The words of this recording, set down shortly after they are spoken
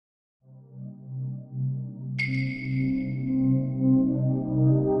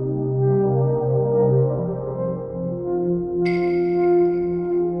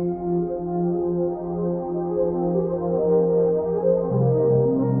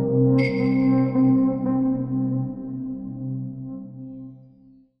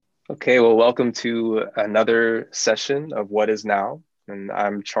Okay, well, welcome to another session of What Is Now. And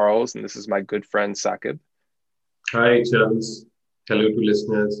I'm Charles, and this is my good friend Sakib. Hi, Charles. Hello to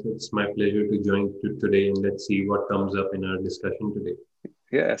listeners. It's my pleasure to join you today, and let's see what comes up in our discussion today.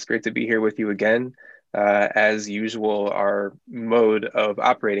 Yeah, it's great to be here with you again. As usual, our mode of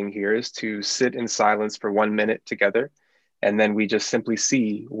operating here is to sit in silence for 1 minute together, and then we just simply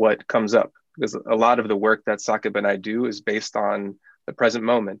see what comes up. Because a lot of the work that Sakib and I do is based on the present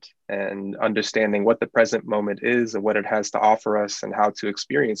moment and understanding what the present moment is and what it has to offer us and how to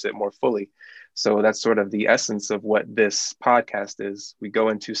experience it more fully. So that's sort of the essence of what this podcast is. We go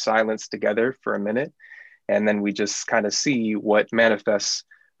into silence together for a minute, and then we just kind of see what manifests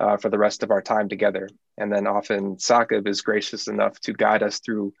for the rest of our time together. And then often Sakib is gracious enough to guide us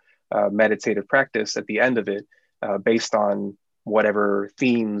through meditative practice at the end of it, based on whatever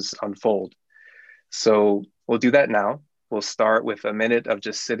themes unfold. So we'll do that now. We'll start with a minute of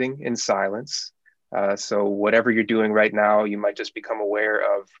just sitting in silence. So whatever you're doing right now, you might just become aware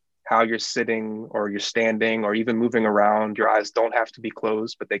of how you're sitting or you're standing or even moving around. Your eyes don't have to be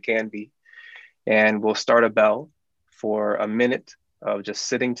closed, but they can be. And we'll start a bell for a minute of just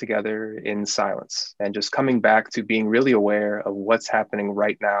sitting together in silence and just coming back to being really aware of what's happening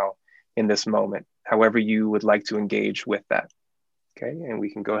right now in this moment, however you would like to engage with that. Okay, and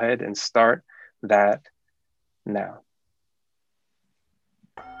we can go ahead and start that now.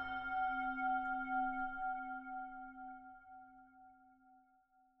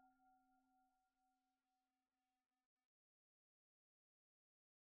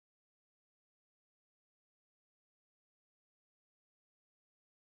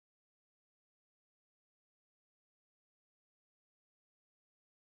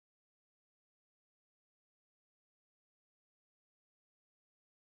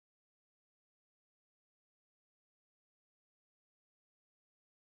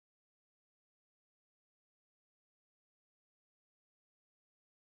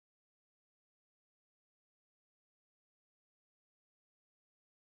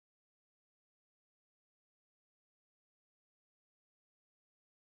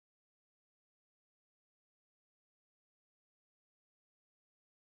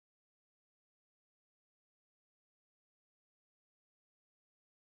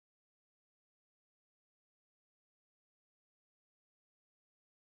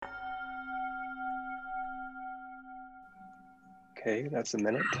 Okay, that's a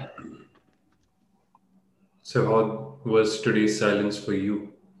minute. So, how was today's silence for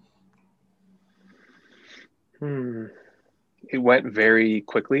you? Hmm. It went very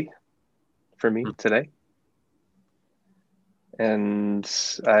quickly for me today. And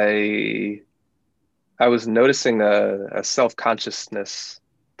I I was noticing a self-consciousness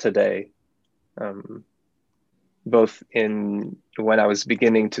today, um, both in when I was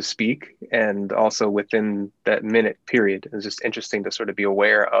beginning to speak and also within that minute period. It was just interesting to sort of be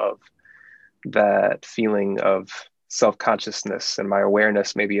aware of that feeling of self-consciousness and my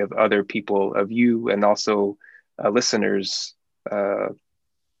awareness maybe of other people, of you, and also listeners' uh,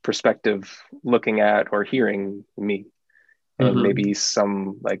 perspective looking at or hearing me, and Mm-hmm. maybe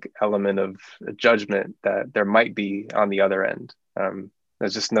some like element of judgment that there might be on the other end. I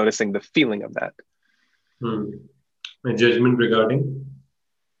was just noticing the feeling of that. Hmm. A judgment regarding?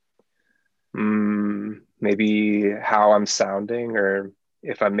 Maybe how I'm sounding or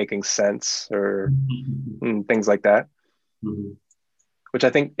if I'm making sense or things like that, Mm-hmm. which I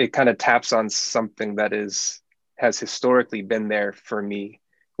think it kind of taps on something that has historically been there for me,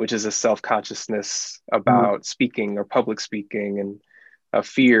 which is a self-consciousness about speaking or public speaking and a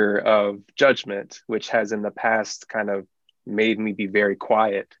fear of judgment, which has in the past kind of made me be very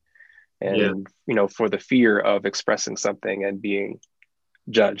quiet Yeah. and, for the fear of expressing something and being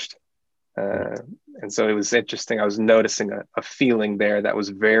judged. Uh, and so it was interesting. I was noticing a feeling there that was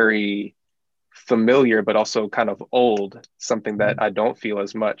very familiar, but also kind of old, something that I don't feel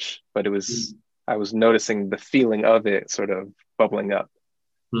as much, but I was noticing the feeling of it sort of bubbling up.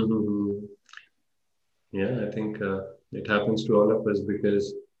 Mm-hmm. Yeah, I think it happens to all of us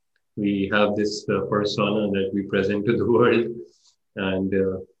because we have this persona that we present to the world, and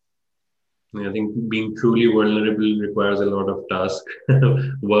I think being truly vulnerable requires a lot of task,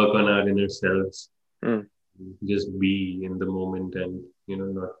 work on our inner selves, Mm, just be in the moment and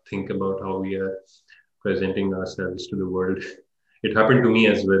not think about how we are presenting ourselves to the world. It happened to me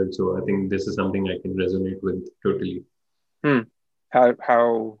as well, so I think this is something I can resonate with totally. mm.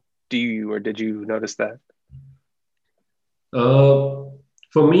 How do you or did you notice that? Uh,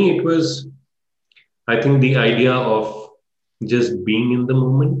 for me, it was, I think, the idea of just being in the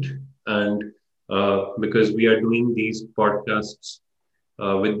moment, and because we are doing these podcasts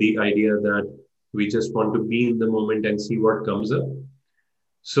with the idea that we just want to be in the moment and see what comes up.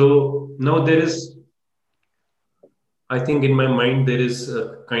 So now there is, I think in my mind, there is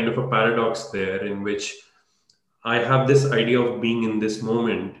a kind of a paradox there in which I have this idea of being in this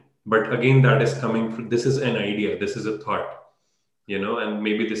moment, but again, that is coming from, this is an idea, this is a thought, and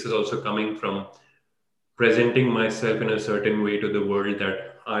maybe this is also coming from presenting myself in a certain way to the world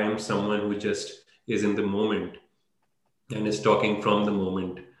that I am someone who just is in the moment and is talking from the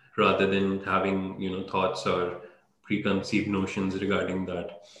moment rather than having, thoughts or preconceived notions regarding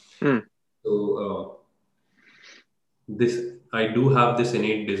that. Mm. So, this I do have this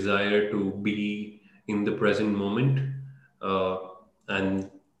innate desire to be in the present moment, uh, and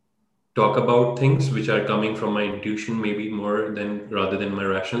talk about things which are coming from my intuition, maybe more than rather than my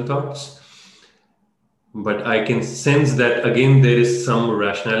rational thoughts. But I can sense that again there is some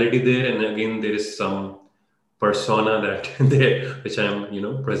rationality there, and again there is some persona that there which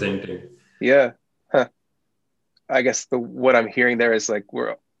I'm presenting. Yeah. Huh. I guess the what I'm hearing there is like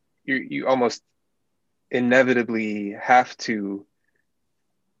you almost inevitably have to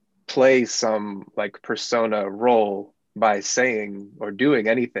play some like persona role by saying or doing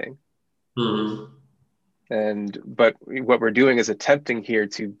anything. Hmm. And but what we're doing is attempting here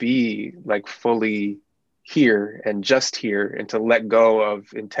to be like fully here and just here and to let go of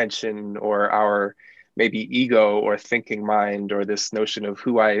intention or our maybe ego or thinking mind or this notion of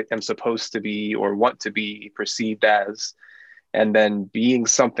who I am supposed to be or want to be perceived as, and then being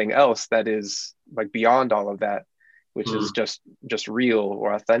something else that is like beyond all of that, which is Hmm. just real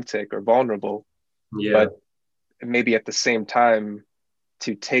or authentic or vulnerable. Yeah. But maybe at the same time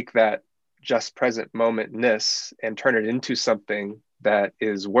to take that just present momentness and turn it into something that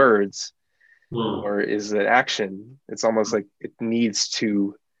is words Hmm. or is an action. It's almost like it needs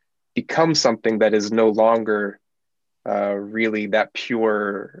to become something that is no longer really that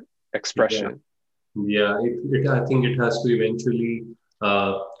pure Yeah. expression. Yeah, I think it has to eventually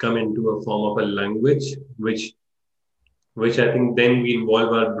come into a form of a language, which I think then we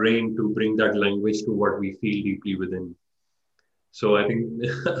involve our brain to bring that language to what we feel deeply within. So I think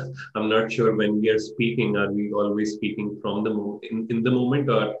I'm not sure when we are speaking, are we always speaking from the in the moment,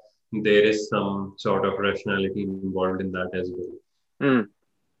 or there is some sort of rationality involved in that as well. Mm.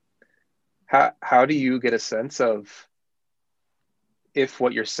 How do you get a sense of if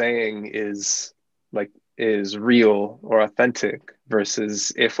what you're saying is like is real or authentic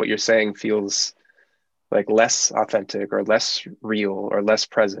versus if what you're saying feels like less authentic or less real or less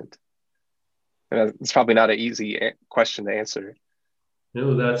present? And it's probably not an easy question to answer.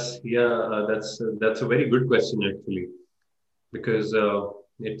 No, that's a very good question actually, because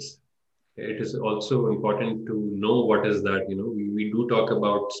it is also important to know what is that. We do talk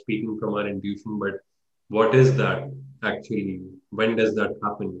about speaking from our intuition, but what is that actually? When does that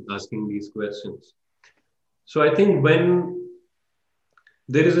happen? Asking these questions. So I think when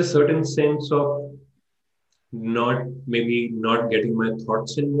there is a certain sense of not getting my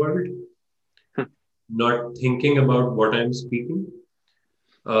thoughts involved, not thinking about what I'm speaking.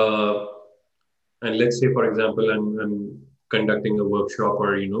 Uh, and let's say, for example, I'm conducting a workshop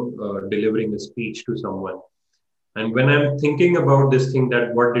or delivering a speech to someone. And when I'm thinking about this thing,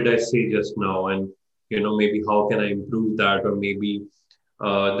 that what did I say just now, and maybe how can I improve that, or maybe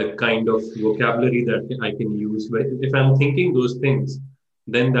the kind of vocabulary that I can use. But if I'm thinking those things,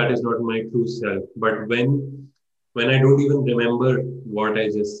 then that is not my true self. But when I don't even remember what I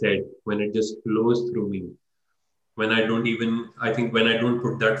just said, when it just flows through me, when I don't even, I think when I don't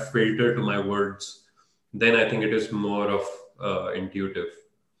put that filter to my words, then I think it is more of intuitive.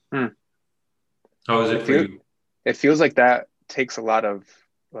 Hmm. How is It it for feels you? it feels like that takes a lot of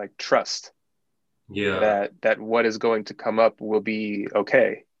like trust Yeah, that what is going to come up will be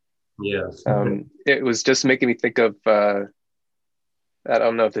okay. yeah. It was just making me think of I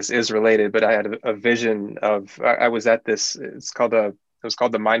don't know if this is related, but I had a vision of I was at this. It was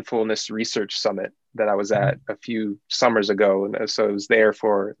called the Mindfulness Research Summit that I was at a few summers ago, and so I was there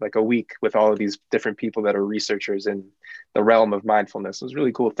for like a week with all of these different people that are researchers in the realm of mindfulness. It was a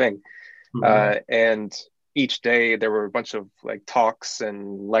really cool thing, Mhm. and each day there were a bunch of like talks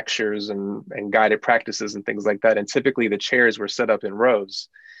and lectures and guided practices and things like that. And typically the chairs were set up in rows,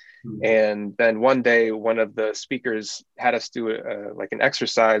 Mhm. and then one day, one of the speakers had us do like an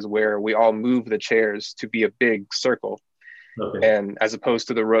exercise where we all move the chairs to be a big circle, Okay. and as opposed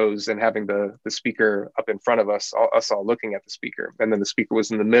to the rows and having the speaker up in front of us, us all looking at the speaker, and then the speaker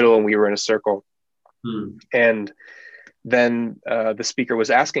was in the middle and we were in a circle. Hmm. And then the speaker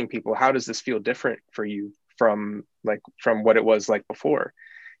was asking people, "How does this feel different for you from what it was like before?"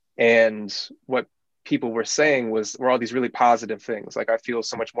 And what people were saying were all these really positive things. Like I feel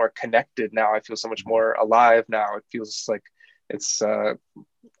so much more connected now. I feel so much more alive now. It feels like it's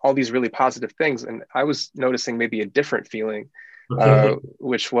all these really positive things. And I was noticing maybe a different feeling, Okay.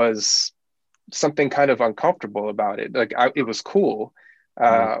 which was something kind of uncomfortable about it. Like it was cool,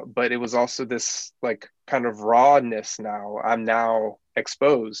 Yeah. but it was also this like kind of rawness. Now I'm now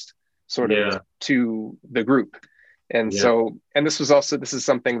exposed sort of Yeah. to the group. And Yeah. so, and this is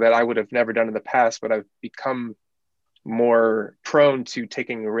something that I would have never done in the past, but I've become more prone to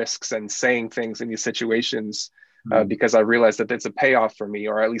taking risks and saying things in these situations, Mm. because I realized that it's a payoff for me,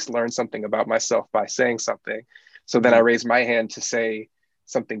 or at least learn something about myself by saying something. So then I Mm. raised my hand to say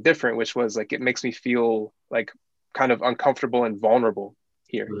something different, which was like, it makes me feel like kind of uncomfortable and vulnerable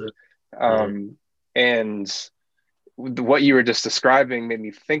here. Mm. Mm. Um, and what you were just describing made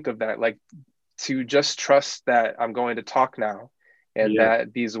me think of that, like to just trust that I'm going to talk now, and Yeah.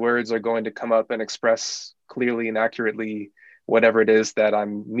 that these words are going to come up and express clearly and accurately whatever it is that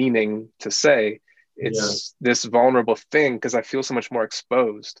I'm meaning to say. Yeah. It's this vulnerable thing because I feel so much more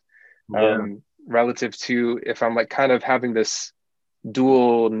exposed, Yeah. relative to if I'm like kind of having this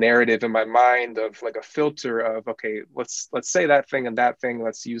dual narrative in my mind of like a filter of, okay, let's say that thing and that thing,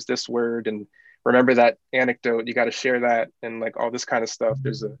 let's use this word and remember that anecdote, you got to share that, and like all this kind of stuff.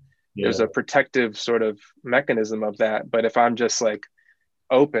 There's Yeah. a protective sort of mechanism of that. But if I'm just like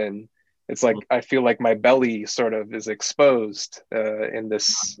open, it's like I feel like my belly sort of is exposed, in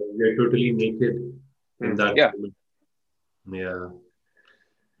this. You're totally naked in that Yeah. moment. Yeah.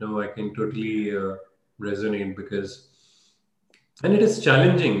 No, I can totally resonate because, and it is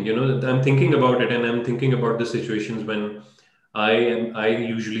challenging. I'm thinking about it, and I'm thinking about the situations when I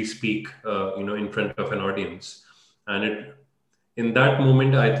usually speak, in front of an audience, and in that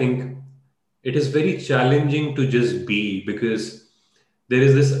moment, I think it is very challenging to just be because there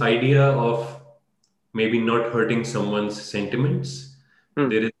is this idea of maybe not hurting someone's sentiments. Mm,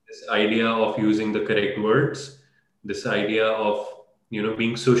 There is this idea of using the correct words, this idea of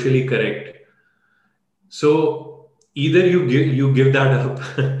being socially correct. So either you give that up,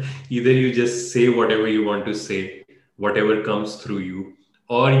 either you just say whatever you want to say, whatever comes through you,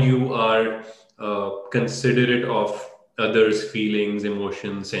 or you are considerate of others' feelings,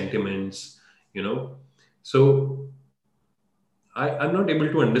 emotions, sentiments. You know. So I'm not able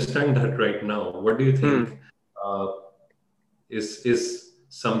to understand that right now. What do you mm, think? Uh, is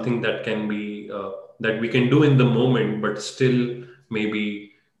something that can be that we can do in the moment, but still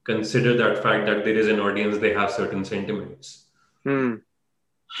maybe consider that fact that there is an audience, they have certain sentiments. mm.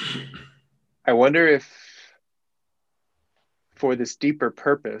 I wonder if for this deeper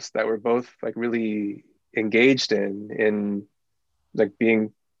purpose that we're both like really engaged in like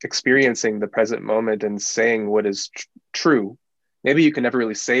being experiencing the present moment and saying what is true. Maybe you can never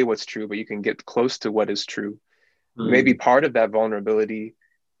really say what's true, but you can get close to what is true. Maybe Hmm. part of that vulnerability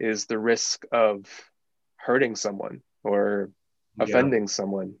is the risk of hurting someone or Yeah. offending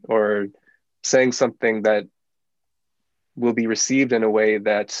someone or saying something that will be received in a way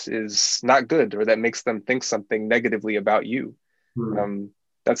that is not good or that makes them think something negatively about you. Hmm. um,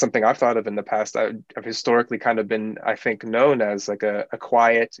 that's something I've thought of in the past. I've historically kind of been, I think, known as like a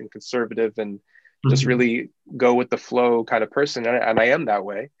quiet and conservative and just really go with the flow kind of person, and I am that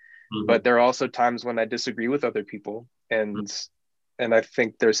way. But Mhm. there are also times when I disagree with other people, and I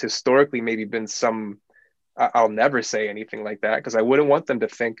think there's historically maybe been some. I'll never say anything like that because I wouldn't want them to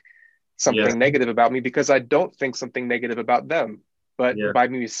think Yeah. something negative about me because I don't think something negative about them. But Yeah. by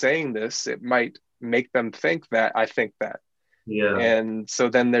me saying this, it might make them think that I think that, Yeah. and so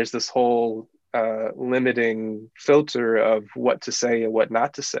then there's this whole limiting filter of what to say and what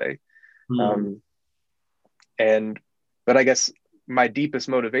not to say. Hmm. Um, and, but I guess my deepest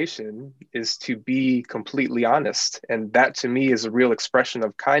motivation is to be completely honest. And that to me is a real expression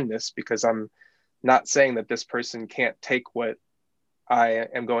of kindness because I'm not saying that this person can't take what I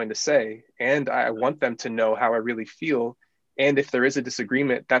am going to say. And I want them to know how I really feel. And if there is a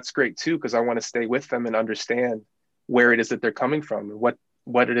disagreement, that's great too, because I want to stay with them and understand where it is that they're coming from and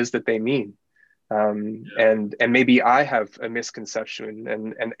what it is that they mean. And maybe I have a misconception,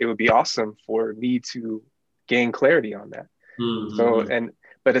 and it would be awesome for me to gain clarity on that. So, Hmm. and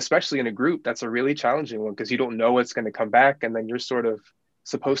but especially in a group, that's a really challenging one because you don't know what's going to come back, and then you're sort of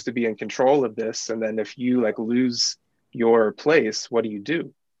supposed to be in control of this. And then if you like lose your place, what do you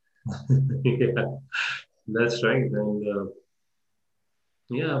do? Yeah, that's right. And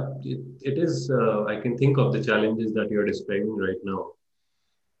yeah, it is. I can think of the challenges that you're describing right now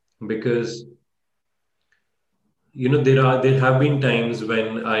because there have been times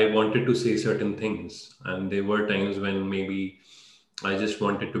when I wanted to say certain things, and there were times when maybe I just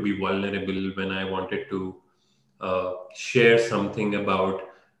wanted to be vulnerable when I wanted to share something about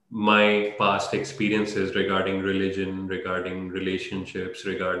my past experiences regarding religion, regarding relationships,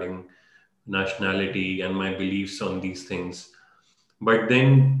 regarding nationality, and my beliefs on these things. But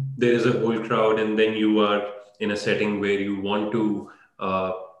then there is a whole crowd, and then you are in a setting where you want to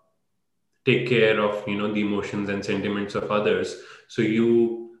uh, take care of the emotions and sentiments of others. So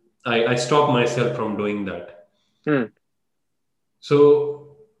I stop myself from doing that. Hmm.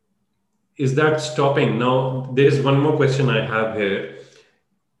 So is that stopping? Now there is one more question I have here.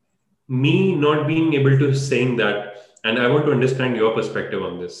 Me not being able to saying that, and I want to understand your perspective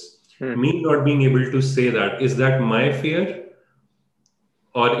on this. Hmm. Me not being able to say that, is that my fear,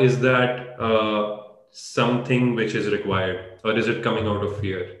 or is that something which is required, or is it coming out of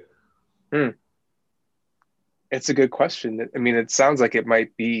fear? Hmm. It's a good question. I mean, it sounds like it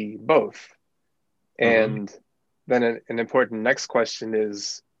might be both. Mm-hmm. And then an important next question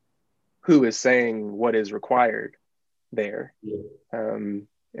is, who is saying what is required there? Yeah.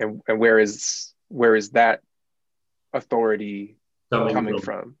 And where is that authority Coming coming from.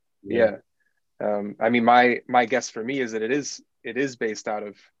 from? Yeah. Yeah. I mean, my guess for me is that it is based out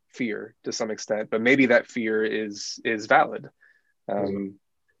of fear to some extent, but maybe that fear is valid. Um,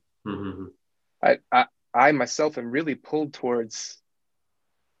 Mm-hmm. I myself am really pulled towards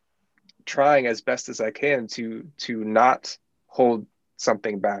trying as best as I can to not hold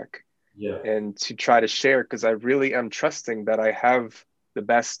something back Yeah. and to try to share, because I really am trusting that I have the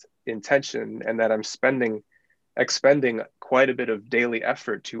best intention and that I'm expending quite a bit of daily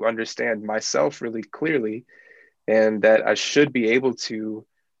effort to understand myself really clearly, and that I should be able to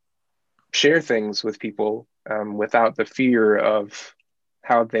share things with people without the fear of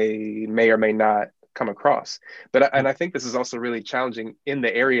how they may or may not come across. And I think this is also really challenging in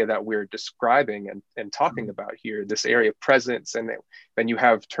the area that we're describing and talking about here, this area of presence. And then you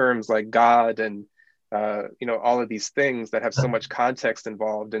have terms like God and all of these things that have so much context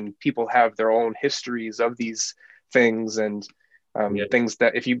involved, and people have their own histories of these things, and Yeah. things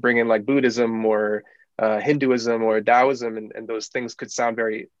that if you bring in like Buddhism or Hinduism or Taoism, and those things could sound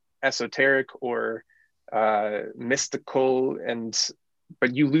very esoteric or mystical,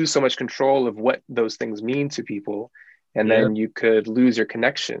 but you lose so much control of what those things mean to people, and Yeah. then you could lose your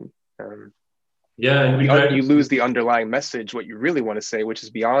connection. Um, Yeah. And we you try you to. lose the underlying message, what you really want to say, which is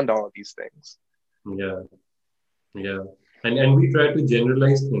beyond all of these things. Yeah. Yeah, and we try to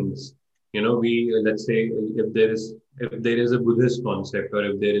generalize things. We let's say if there is a Buddhist concept, or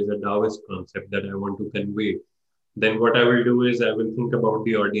if there is a Taoist concept that I want to convey, then what I will do is I will think about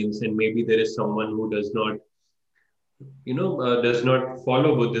the audience, and maybe there is someone who does not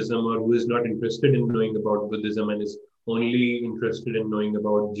follow Buddhism, or who is not interested in knowing about Buddhism, and is only interested in knowing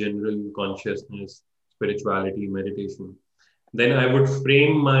about general consciousness, spirituality, meditation. Then I would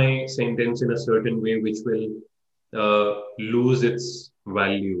frame my sentence in a certain way which will lose its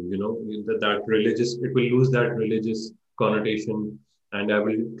value. That religious, it will lose that religious connotation, and I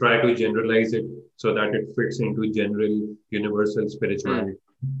will try to generalize it so that it fits into general universal Mm. spirituality.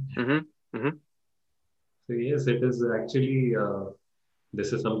 Hmm. Hmm. So yes, it is actually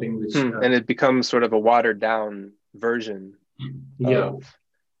this is something which And it becomes sort of a watered down version yeah,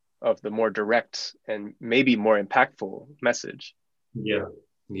 of the more direct and maybe more impactful message. yeah,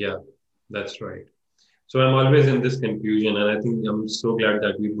 yeah, that's right. So I'm always in this confusion, and I think I'm so glad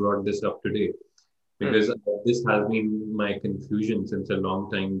that we brought this up today, Mm. because this has been my confusion since a long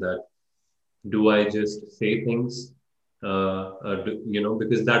time. That do I just say things,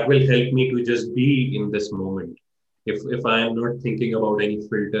 because that will help me to just be in this moment. If I am not thinking about any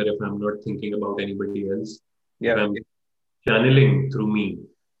filter, if I'm not thinking about anybody else, if Yeah. I'm channeling through me,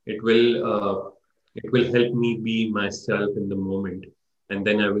 it will help me be myself in the moment, and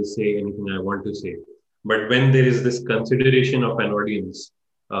then I will say anything I want to say. But when there is this consideration of an audience,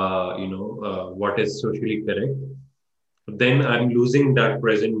 what is socially correct, then I'm losing that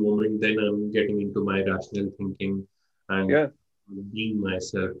present moment. Then I'm getting into my rational thinking and Yeah. being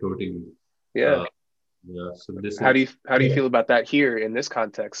myself totally. Yeah. Uh, yeah. So this How do is you how do you feel about that here in this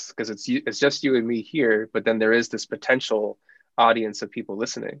context? Because it's just you and me here, but then there is this potential audience of people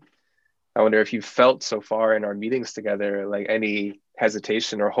listening. I wonder if you felt so far in our meetings together, like any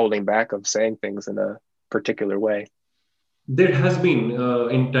hesitation or holding back of saying things in a particular way. there has been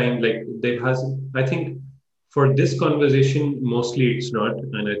in time, like there has. I think for this conversation, mostly it's not,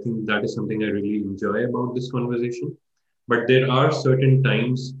 and I think that is something I really enjoy about this conversation. But there are certain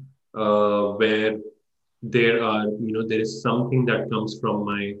times where there is something that comes from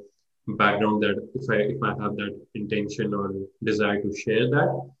my background, that if I have that intention or desire to share that,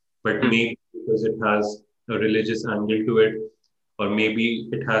 but Hmm. maybe because it has a religious angle to it, or maybe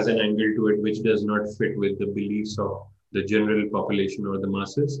it has an angle to it which does not fit with the beliefs of the general population or the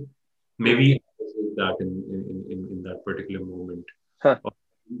masses. Hmm. Maybe that in that particular moment. Huh. Or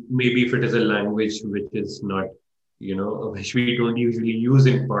maybe if it is a language which is not, which we don't usually use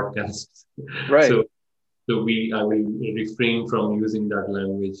in podcasts. Right. So, I will refrain from using that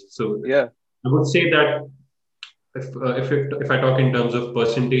language. So Yeah. I would say that if I talk in terms of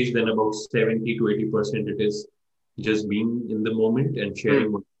percentage, then about 70 to 80% it is just being in the moment and Hmm. sharing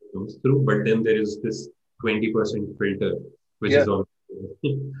what comes through. But then there is this 20% filter, which Yeah. is all.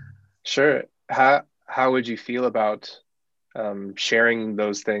 Sure. How would you feel about sharing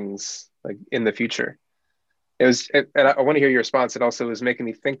those things like in the future? And I want to hear your response. It also was making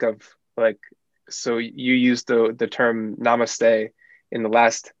me think of like, so you used the term namaste in the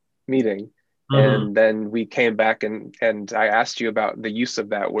last meeting, Mhm. and then we came back and I asked you about the use of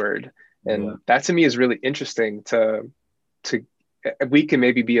that word, Yeah. and that to me is really interesting to we can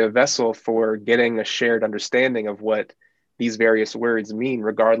maybe be a vessel for getting a shared understanding of what these various words mean,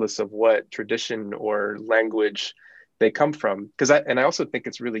 regardless of what tradition or language they come from. I also think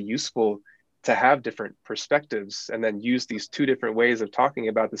it's really useful to have different perspectives and then use these two different ways of talking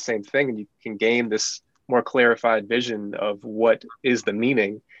about the same thing, and you can gain this more clarified vision of what is the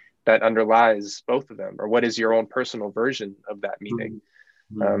meaning that underlies both of them, or what is your own personal version of that meaning.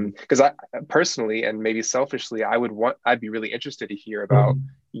 Mhm. Mhm. Because I personally, and maybe selfishly, I'd be really interested to hear about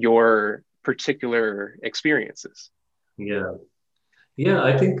your particular experiences. Yeah. Yeah,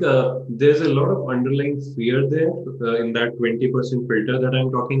 I think there's a lot of underlying fear there in that 20% filter that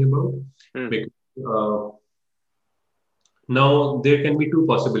I'm talking about. Mm, Because now there can be two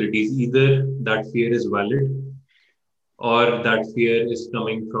possibilities. Either that fear is valid, or that fear is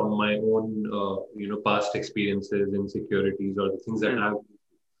coming from my own, past experiences, insecurities, or the things that mm, I've.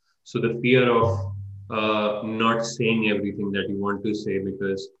 So the fear of not saying everything that you want to say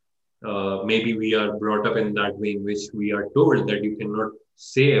because maybe we are brought up in that way in which we are told that you cannot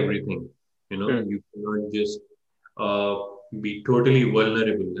say everything. mm, You cannot just uh, be totally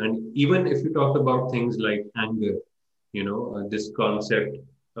vulnerable. And even if you talk about things like anger, this concept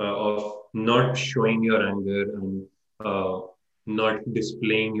of not showing your anger and uh, not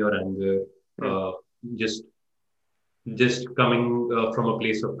displaying your anger, mm, uh, just coming from a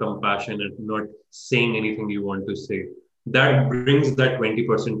place of compassion and not saying anything you want to say. That brings that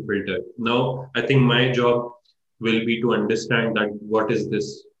 20% filter. Now, I think my job will be to understand that what is this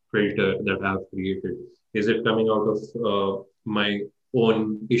filter that I've created? Is it coming out of my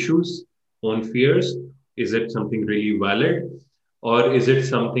own issues, own fears? Is it something really valid? Or is it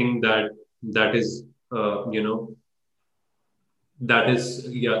something that is, that is,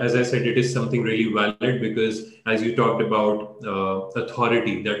 yeah, as I said, it is something really valid because, as you talked about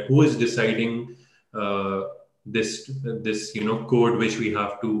authority, that who is deciding uh, this code which we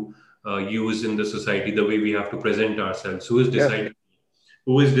have to use in the society, the way we have to present ourselves. yeah.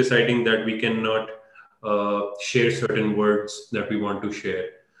 Who is deciding that we cannot share certain words that we want to share?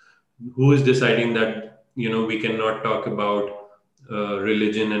 Who is deciding that we cannot talk about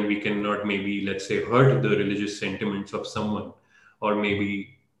religion, and we cannot, maybe, let's say, hurt the religious sentiments of someone? Or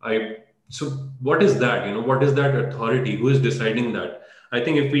maybe I so what is that? What is that authority? Who is deciding that? I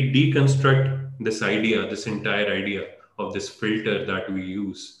think if we deconstruct this entire idea of this filter that we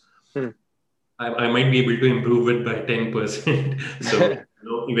use, Mm. I might be able to improve it by 10%. So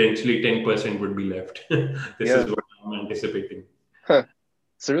eventually 10% would be left. This is Yeah. what I'm anticipating. Huh.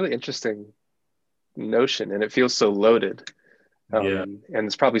 It's a really interesting notion, and it feels so loaded. Yeah. And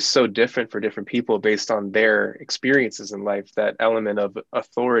it's probably so different for different people based on their experiences in life, that element of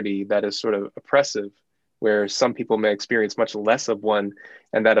authority that is sort of oppressive, where some people may experience much less of one,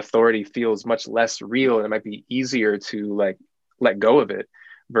 and that authority feels much less real, and it might be easier to like let go of it,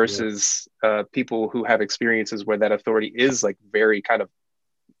 Yeah. versus people who have experiences where that authority is like very kind of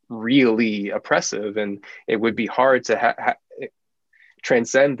really oppressive, and it would be hard to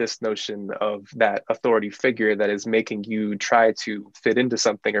transcend this notion of that authority figure that is making you try to fit into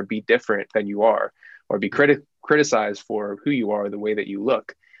something or be different than you are, or be criticized for who you are, the way that you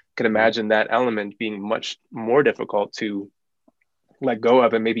look. I can Yeah. imagine that element being much more difficult to let go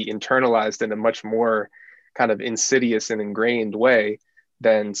of, and maybe internalized in a much more kind of insidious and ingrained way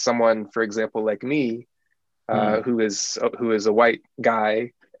than someone, for example, like me, Hmm. who is a white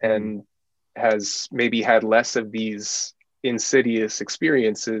guy Hmm. and has maybe had less of these insidious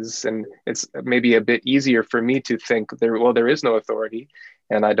experiences, and it's maybe a bit easier for me to think there is no authority,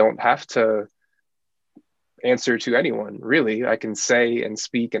 and I don't have to answer to anyone really. I can say and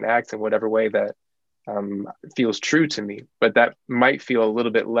speak and act in whatever way that feels true to me, but that might feel a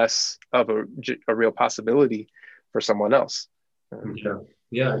little bit less of a real possibility for someone else. Yeah,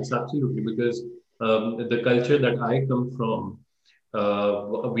 yeah, it's absolutely because the culture that I come from,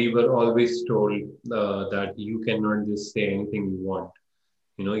 we were always told that you cannot just say anything you want.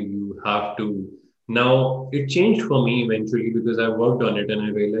 You know, you have to. Now, it changed for me eventually because I worked on it and I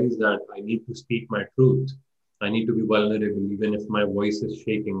realized that I need to speak my truth. I need to be vulnerable, even if my voice is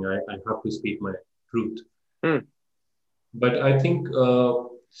shaking. I have to speak my truth. Hmm. But I think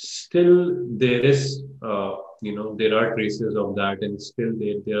still there is, there are traces of that, and still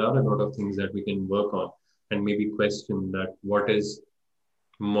there are a lot of things that we can work on and maybe question that what is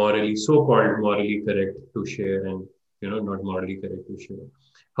morally, so-called morally correct to share and, not morally correct to share.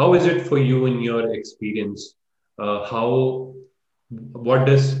 How is it for you in your experience? How, what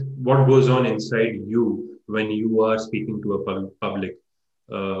goes on inside you when you are speaking to a public?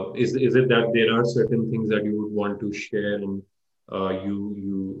 Is it that there are certain things that you would want to share and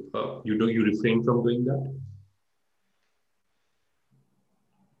you refrain from doing that?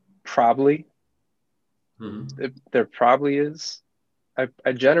 Probably. Hmm. There probably is. I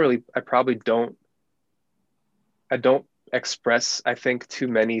probably don't express, I think, too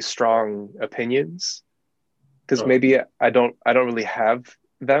many strong opinions because Okay. maybe I don't really have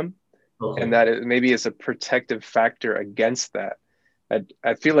them, and Okay. that maybe is a protective factor against that.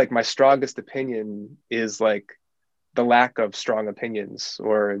 I feel like my strongest opinion is like the lack of strong opinions,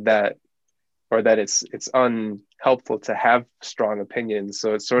 or that it's unhelpful to have strong opinions.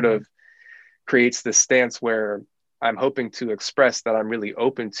 So it sort of creates this stance where I'm hoping to express that I'm really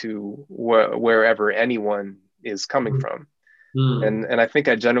open to wherever anyone is coming from. Hmm. And I think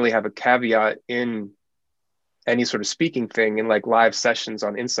I generally have a caveat in any sort of speaking thing in like live sessions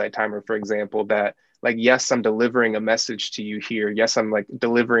on Insight Timer, for example, that like, yes, I'm delivering a message to you here. Yes, I'm like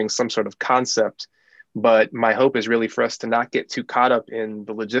delivering some sort of concept, but my hope is really for us to not get too caught up in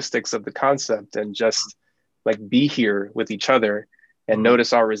the logistics of the concept and just like be here with each other and Hmm.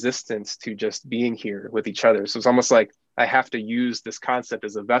 notice our resistance to just being here with each other. So it's almost like I have to use this concept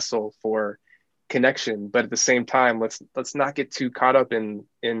as a vessel for connection, but at the same time, let's not get too caught up in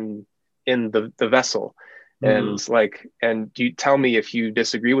the vessel. Hmm. And you tell me if you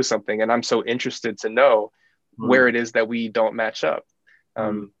disagree with something, and I'm so interested to know where Hmm. it is that we don't match up. Hmm.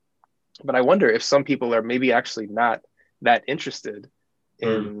 um, but I wonder if some people are maybe actually not that interested Hmm.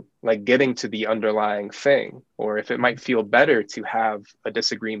 in like getting to the underlying thing, or if it might feel better to have a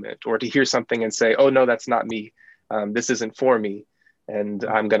disagreement or to hear something and say, oh no, that's not me, this isn't for me, and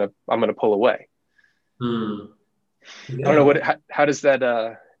I'm gonna pull away. Hmm. I don't know Yeah. how does that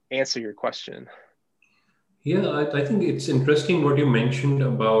answer your question. Yeah, I think it's interesting what you mentioned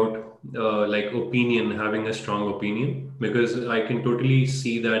about like opinion, having a strong opinion, because I can totally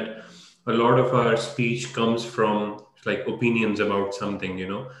see that a lot of our speech comes from like opinions about something,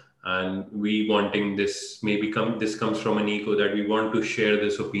 and we wanting this maybe this comes from an ego that we want to share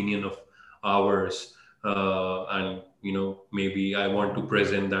this opinion of ours, and maybe I want to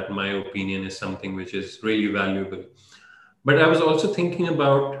present that my opinion is something which is really valuable. But I was also thinking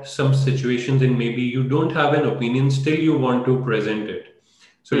about some situations in maybe you don't have an opinion, still you want to present it.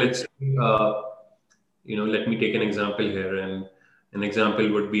 So Hmm. let's, uh, let me take an example here. And an example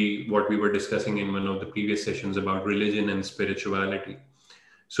would be what we were discussing in one of the previous sessions about religion and spirituality.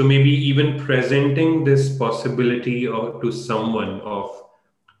 So maybe even presenting this possibility to someone of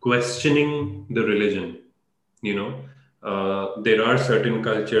questioning the religion. you know there are certain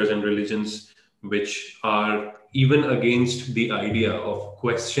cultures and religions which are even against the idea of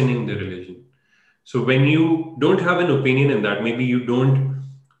questioning the religion. So when you don't have an opinion in that, maybe you don't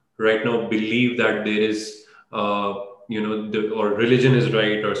right now believe that there is or religion is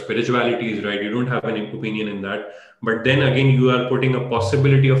right or spirituality is right, you don't have an opinion in that, but then again you are putting a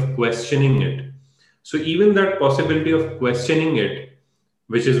possibility of questioning it. So even that possibility of questioning it,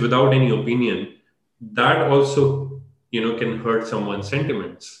 which is without any opinion, that also can hurt someone's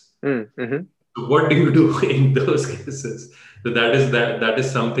sentiments. Mm-hmm. So what do you do in those cases? So that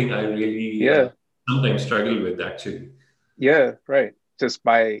is something I really Yeah. sometimes struggle with actually. Yeah, right. Just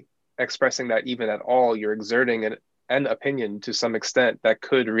by expressing that even at all, you're exerting an opinion to some extent that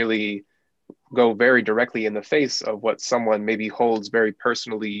could really go very directly in the face of what someone maybe holds very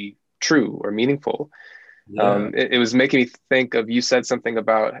personally true or meaningful. Yeah. It was making me think of, you said something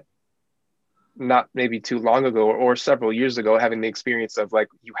about not maybe too long ago, or several years ago, having the experience of like,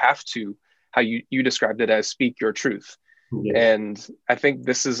 you have to, how you described it as, speak your truth. Yes. And I think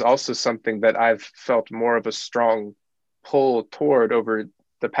this is also something that I've felt more of a strong pull toward over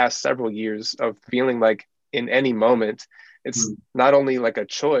the past several years, of feeling like in any moment, it's Hmm. not only like a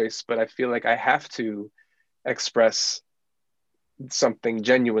choice, but I feel like I have to express something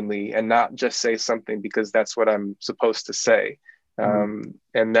genuinely and not just say something because that's what I'm supposed to say. Mm.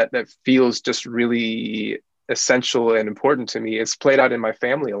 And that feels just really essential and important to me. It's played out in my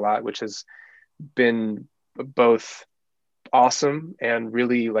family a lot, which has been both awesome and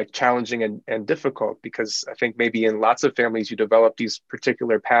really like challenging and difficult, because I think maybe in lots of families you develop these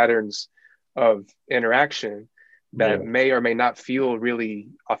particular patterns of interaction that Yeah. may or may not feel really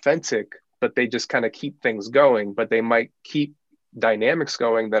authentic, but they just kind of keep things going, but they might keep dynamics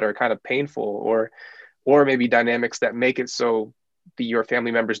going that are kind of painful, or maybe dynamics that make it so your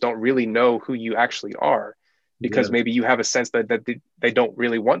family members don't really know who you actually are, because Yeah. maybe you have a sense that they don't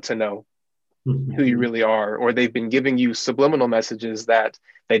really want to know who you really are, or they've been giving you subliminal messages that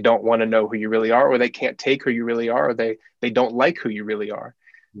they don't want to know who you really are, or they can't take who you really are, or they don't like who you really are.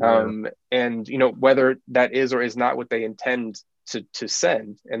 Yeah. And whether that is or is not what they intend to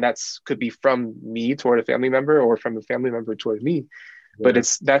send, and that's could be from me toward a family member or from a family member toward me, but Yeah.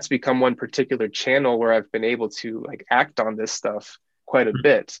 that's become one particular channel where I've been able to like act on this stuff quite a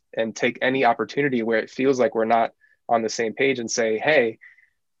bit and take any opportunity where it feels like we're not on the same page and say, hey,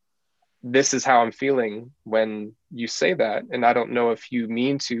 this is how I'm feeling when you say that. And I don't know if you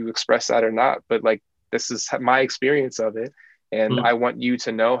mean to express that or not, but like, this is my experience of it. And Mm. I want you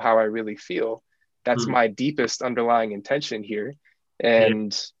to know how I really feel. That's Mm. my deepest underlying intention here. Yeah.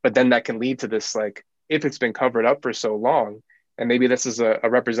 But then that can lead to this, like, if it's been covered up for so long, and maybe this is a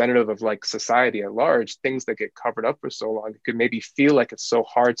representative of like society at large, things that get covered up for so long, it could maybe feel like it's so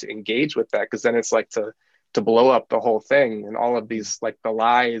hard to engage with that, because then it's like to blow up the whole thing and all of these like the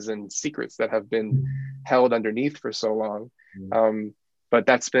lies and secrets that have been held underneath for so long. Mm. But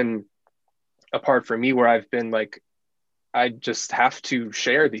that's been a part for me where I've been like, I just have to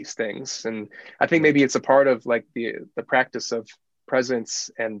share these things. And I think maybe it's a part of like the practice of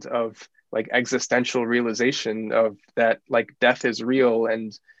presence and of like existential realization of that, like, death is real,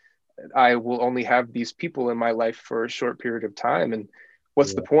 and I will only have these people in my life for a short period of time. And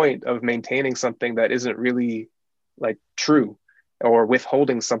what's the Yeah. point of maintaining something that isn't really like true, or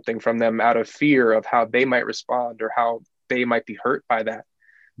withholding something from them out of fear of how they might respond or how they might be hurt by that?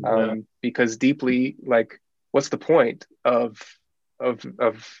 Yeah. Because deeply, like, what's the point of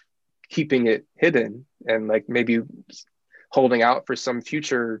keeping it hidden and like maybe holding out for some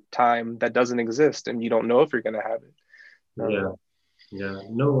future time that doesn't exist and you don't know if you're going to have it? Yeah. Yeah,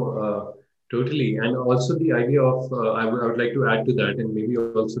 no, totally. And also the idea of, I would like to add to that, and maybe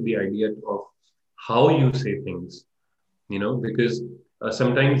also the idea of how you say things, because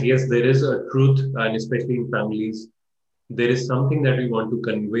sometimes, yes, there is a truth, and especially in families, there is something that we want to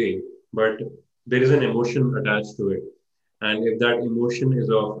convey, but there is an emotion attached to it. And if that emotion is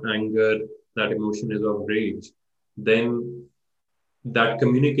of anger, that emotion is of rage, then that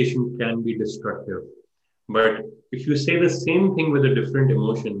communication can be destructive. But if you say the same thing with a different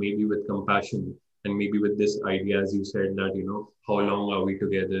emotion, maybe with compassion, and maybe with this idea, as you said, that, how long are we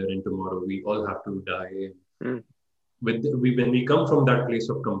together and tomorrow we all have to die. Mm, When we come from that place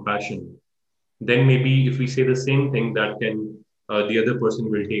of compassion, then maybe if we say the same thing, that can, the other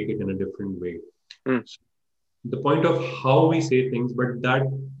person will take it in a different way. mm, So the point of how we say things, but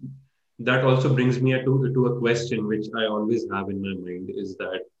that also brings me to a question which I always have in my mind, is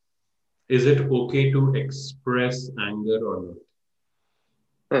that, is it okay to express anger or not?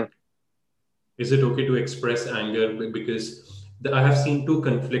 mm, Is it okay to express anger? Because I have seen two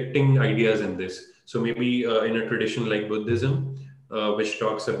conflicting ideas in this. So maybe in a tradition like Buddhism, which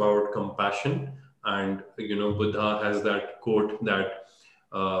talks about compassion, and Buddha has that quote that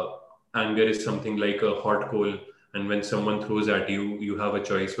uh, anger is something like a hot coal, and when someone throws at you, you have a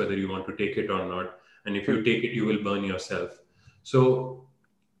choice whether you want to take it or not. And if you mm, take it, you will burn yourself. So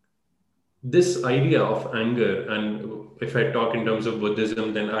this idea of anger, and if I talk in terms of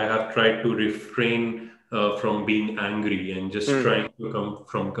Buddhism, then I have tried to refrain from being angry and just mm, trying to come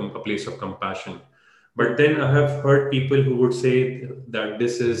from a place of compassion. But mm, then I have heard people who would say that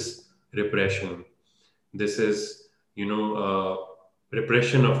this is repression. This is,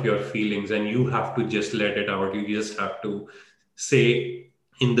 repression of your feelings, and you have to just let it out. You just have to say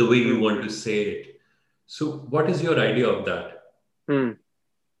in the way you mm, want to say it. So, what is your idea of that? mm.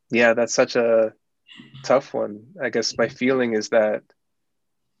 Yeah, that's such a tough one. I guess my feeling is that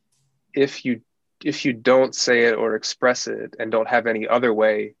if you if you don't say it or express it and don't have any other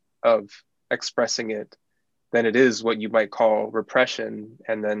way of expressing it, then it is what you might call repression,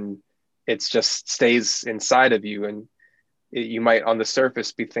 and then it's just stays inside of you. And you might on the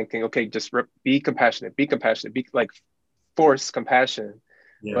surface be thinking, okay, just be compassionate, be like, force compassion,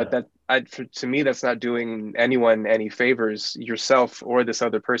 but Yeah, to me that's not doing anyone any favors, yourself or this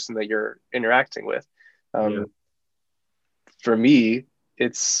other person that you're interacting with. yeah, um, for me,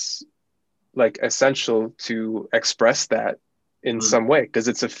 it's like essential to express that, in Mm. some way, because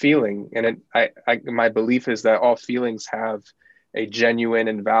it's a feeling. And my belief is that all feelings have a genuine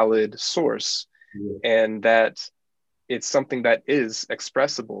and valid source, Yeah. and that it's something that is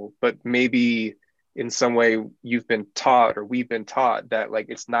expressible, but maybe in some way you've been taught, or we've been taught, that like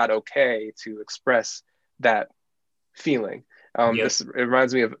it's not okay to express that feeling. Yeah. This, it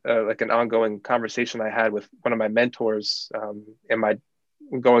reminds me of like an ongoing conversation I had with one of my mentors in my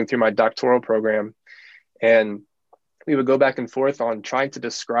going through my doctoral program, and we would go back and forth on trying to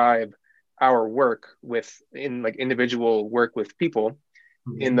describe our work with in like individual work with people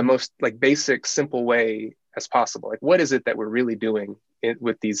in the Mhm. most like basic, simple way as possible. Like, what is it that we're really doing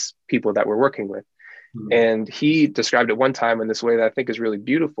with these people that we're working with? Mm. And he described it one time in this way that I think is really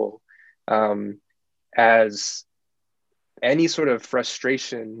beautiful, um, as any sort of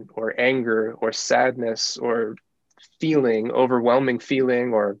frustration or anger or sadness or feeling, overwhelming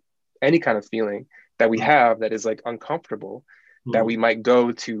feeling, or any kind of feeling that we Mm. have that is like uncomfortable, that we Mm. might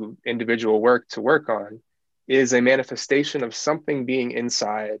go to individual work to work on, is a manifestation of something being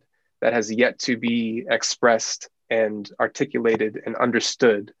inside that has yet to be expressed and articulated and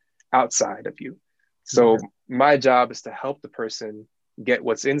understood outside of you. So Okay. my job is to help the person get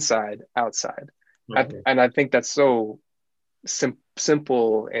what's inside outside. Okay. And I think that's so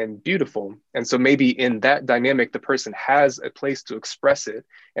simple and beautiful. And so maybe in that dynamic, the person has a place to express it,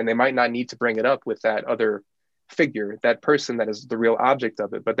 and they might not need to bring it up with that other figure, that person that is the real object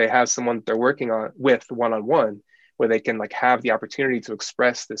of it, but they have someone that they're working on with one on one, where they can like have the opportunity to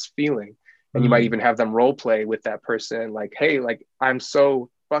express this feeling. And you might Mm. even have them role play with that person, like, hey, like I'm so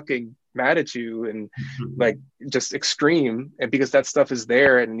fucking mad at you, and like just extreme, and because that stuff is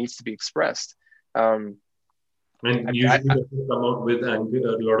there and it needs to be expressed. Um, And I, usually does it come out with anger,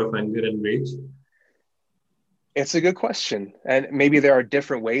 a lot of anger and rage? It's a good question. And maybe there are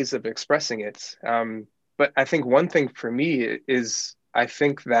different ways of expressing it. But I think one thing for me is I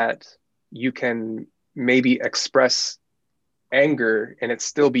think that you can maybe express anger and it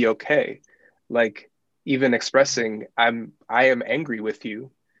still be okay. Like even expressing I am angry with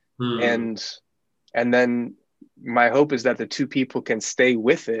you, Hmm. and then my hope is that the two people can stay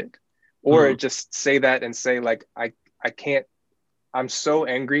with it, or Hmm. just say that and say like I can't, I'm so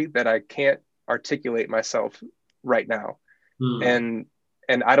angry that I can't articulate myself right now. Hmm.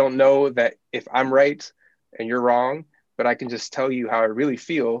 And I don't know that if I'm right and you're wrong, but I can just tell you how I really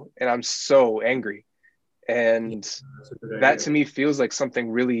feel, and I'm so angry. Yeah, And that's a good that idea. to me feels like something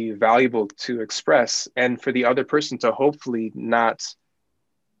really valuable to express, and for the other person to hopefully not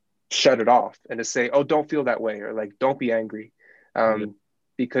shut it off and to say, oh, don't feel that way, or like don't be angry, Yeah. um,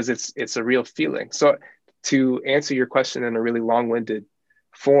 because it's a real feeling. So to answer your question in a really long-winded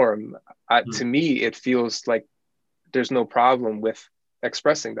form, Hmm. to me it feels like there's no problem with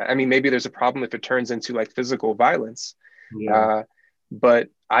expressing that. I mean, maybe there's a problem if it turns into like physical violence, Yeah. uh, but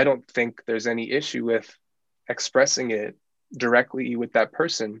I don't think there's any issue with expressing it directly with that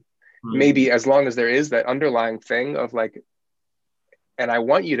person. Hmm. Maybe as long as there is that underlying thing of like, and I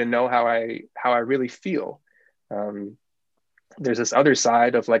want you to know how I really feel. Um, there's this other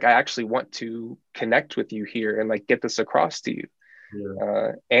side of like, I actually want to connect with you here and like get this across to you.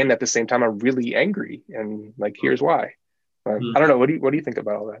 Yeah. And at the same time, I'm really angry, and like, Hmm. here's why. Hmm. I don't know. What do you think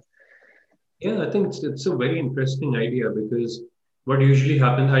about all that? Yeah, I think it's a very interesting idea because what usually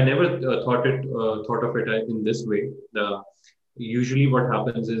happens, I never thought of it in this way. Usually what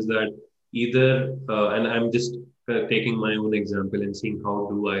happens is that either, and I'm just taking my own example and seeing how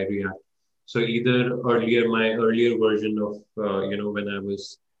do I react. So either earlier, my earlier version of, when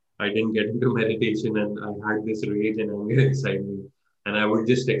I didn't get into meditation and I had this rage and anger inside me, and I would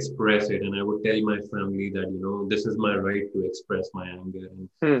just express it, and I would tell my family that, this is my right to express my anger, and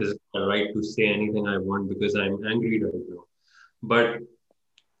Hmm. this is my right to say anything I want because I'm angry right now. But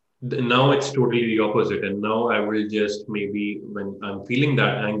now it's totally the opposite. And now I will just maybe when I'm feeling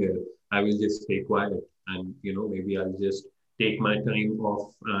that anger, I will just stay quiet and, maybe I'll just take my time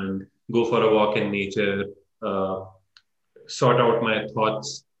off and go for a walk in nature, uh, sort out my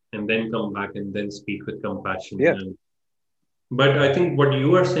thoughts, and then come back and then speak with compassion. Yeah. But I think what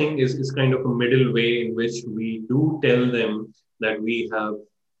you are saying is kind of a middle way in which we do tell them that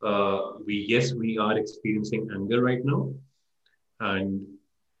yes, we are experiencing anger right now, and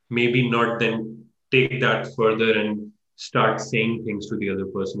maybe not then take that further and start saying things to the other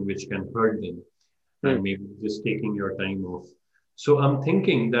person which can hurt them, Hmm. and maybe just taking your time off. So I'm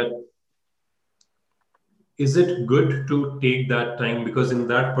thinking that is it good to take that time, because in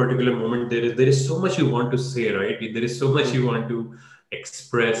that particular moment there is so much you want to say, right? There is so much Hmm. you want to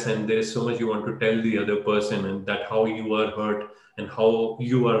express, and there is so much you want to tell the other person, and that how you are hurt and how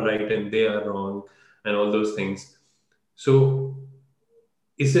you are right and they are wrong and all those things. So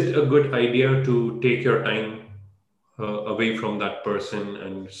is it a good idea to take your time away from that person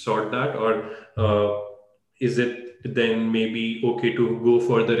and sort that, or is it then maybe okay to go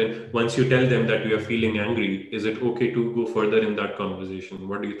further in, once you tell them that you are feeling angry, is it okay to go further in that conversation?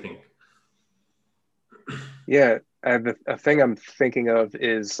 What do you think? Yeah, a thing I'm thinking of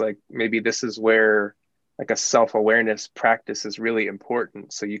is like maybe this is where like a self-awareness practice is really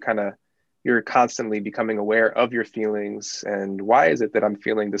important. So you're constantly becoming aware of your feelings and why is it that I'm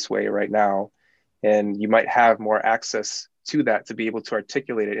feeling this way right now? And you might have more access to that to be able to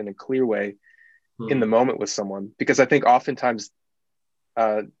articulate it in a clear way in the Hmm. moment with someone. Because I think oftentimes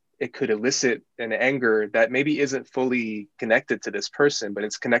uh, it could elicit an anger that maybe isn't fully connected to this person, but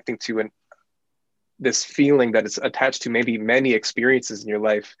it's connecting to this feeling that is attached to maybe many experiences in your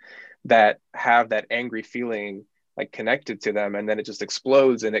life that have that angry feeling like connected to them, and then it just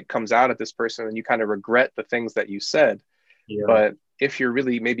explodes and it comes out at this person and you kind of regret the things that you said. Yeah. But if you're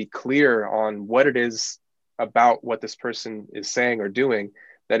really maybe clear on what it is about what this person is saying or doing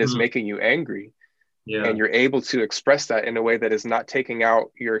that is Hmm. making you angry, and Yeah. you're able to express that in a way that is not taking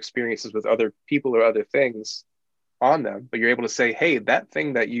out your experiences with other people or other things on them, but you're able to say, hey, that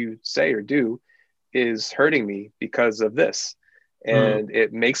thing that you say or do is hurting me because of this. Hmm. And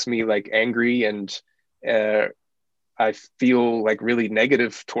it makes me like angry, and uh, I feel like really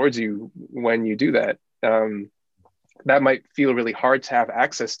negative towards you when you do that. That might feel really hard to have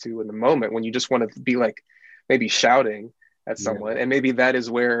access to in the moment when you just want to be like maybe shouting at Yeah. someone. And maybe that is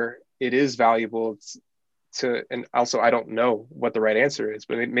where it is valuable to, and also I don't know what the right answer is,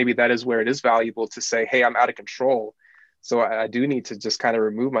 but maybe that is where it is valuable to say, hey, I'm out of control. So I do need to just kind of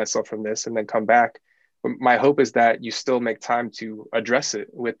remove myself from this and then come back. But my hope is that you still make time to address it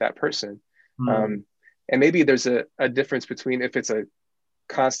with that person. Hmm. Um, and maybe there's a difference between if it's a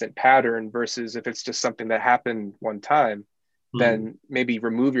constant pattern versus if it's just something that happened one time, Hmm. then maybe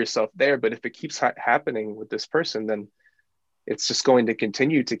remove yourself there. But if it keeps happening with this person, then it's just going to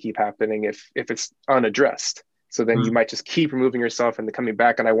continue to keep happening if it's unaddressed. So then you Hmm. might just keep removing yourself and then coming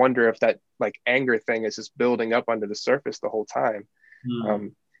back. And I wonder if that like anger thing is just building up under the surface the whole time. Hmm.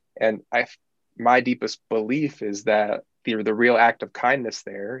 Um, and my deepest belief is that the real act of kindness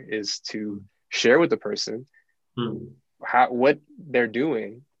there is to share with the person Hmm. what they're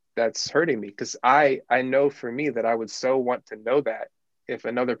doing that's hurting me. Because I know for me that I would so want to know that if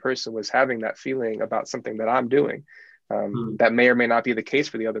another person was having that feeling about something that I'm doing, Hmm. that may or may not be the case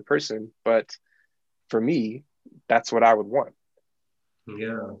for the other person, but for me, that's what I would want.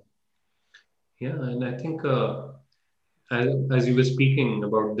 Yeah. Yeah. And I think as you were speaking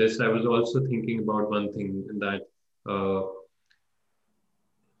about this, I was also thinking about one thing that uh,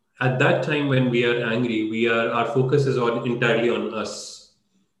 at that time when we are angry, we are our focus is on entirely on us.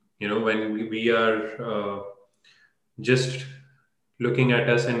 You know, when we are just looking at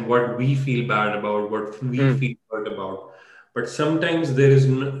us and what we feel bad about, what we Mm, feel hurt about. But sometimes there is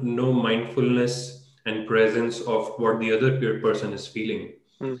no mindfulness and presence of what the other person is feeling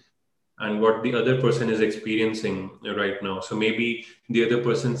mm, and what the other person is experiencing right now. So maybe the other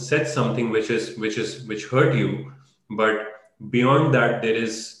person said something which hurt you, but beyond that there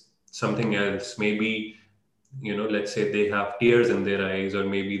is something else. Maybe, you know, let's say they have tears in their eyes, or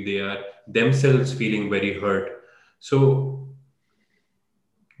maybe they are themselves feeling very hurt. So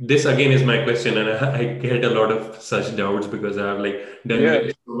this again is my question, and I get a lot of such doubts because I have like done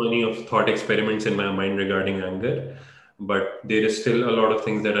yeah. so many of thought experiments in my mind regarding anger. But there is still a lot of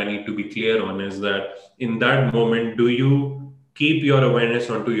things that I need to be clear on. Is that in that moment, do you keep your awareness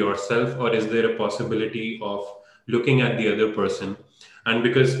onto yourself, or is there a possibility of looking at the other person? And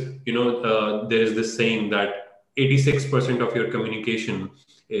because there is this saying that 86% of your communication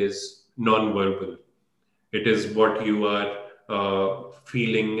is non-verbal. It is what you are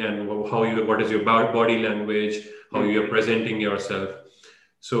feeling and how you what is your body language, how Mm, you are presenting yourself.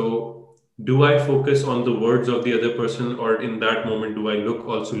 So do I focus on the words of the other person, or in that moment do I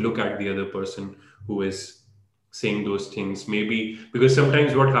look at the other person who is saying those things? Maybe because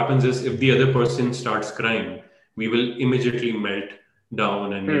sometimes what happens is if the other person starts crying, we will immediately melt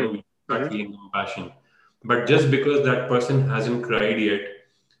down and mm, we start mm-hmm. feeling compassion. But just because that person hasn't cried yet,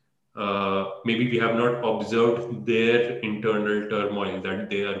 maybe we have not observed their internal turmoil that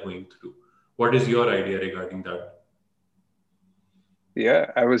they are going through. What is your idea regarding that?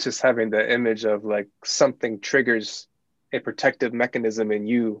 Yeah, I was just having the image of like something triggers a protective mechanism in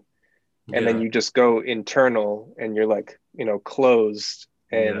you, and then Yeah, you just go internal and you're like, closed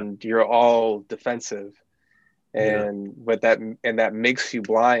yeah, and you're all defensive. yeah. And that makes you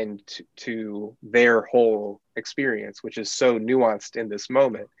blind to their whole experience, which is so nuanced in this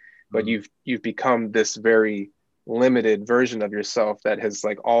moment. But Mm, you've become this very limited version of yourself that has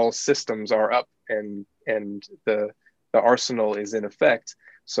like all systems are up and the arsenal is in effect.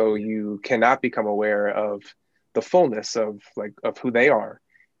 So you cannot become aware of the fullness of like of who they are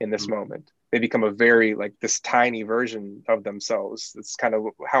in this Mm. moment. They become a very like this tiny version of themselves. That's kind of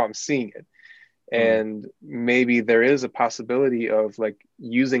how I'm seeing it. Mm. And maybe there is a possibility of like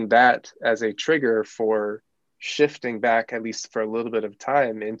using that as a trigger for shifting back, at least for a little bit of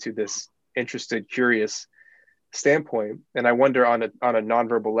time, into this interested, curious standpoint. And I wonder on a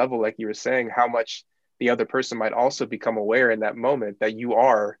nonverbal level, like you were saying, how much the other person might also become aware in that moment that you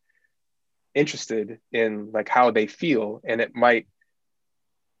are interested in like how they feel. And it might,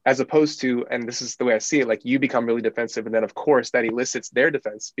 as opposed to, and this is the way I see it, like you become really defensive, and then of course that elicits their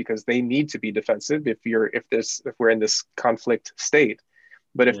defense because they need to be defensive if we're in this conflict state.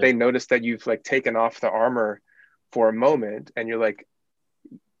 But if Yeah. they notice that you've like taken off the armor for a moment and you're like,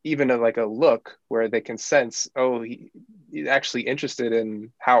 even like a look where they can sense, oh, he's actually interested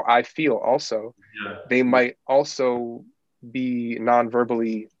in how I feel also, Yeah. they Yeah. might also be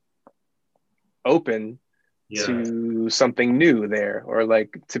non-verbally open Yeah. to something new there, or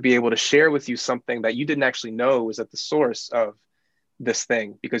like to be able to share with you something that you didn't actually know was at the source of this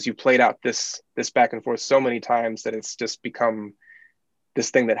thing, because you played out this back and forth so many times that it's just become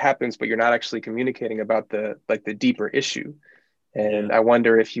this thing that happens, but you're not actually communicating about the like the deeper issue. Yeah. And I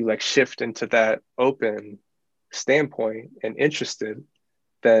wonder if you like shift into that open standpoint and interested,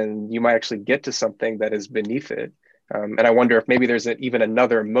 then you might actually get to something that is beneath it. And I wonder if maybe there's even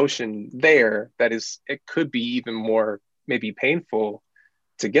another emotion there that is, it could be even more maybe painful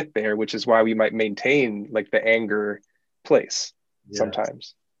to get there, which is why we might maintain like the anger place Yeah.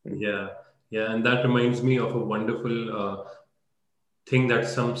 sometimes. Yeah. Yeah. And that reminds me of a wonderful thing that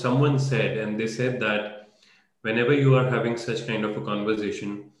someone said, and they said that whenever you are having such kind of a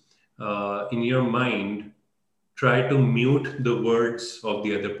conversation, in your mind, try to mute the words of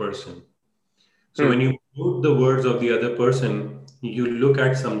the other person. So when Hmm. you mute the words of the other person, you look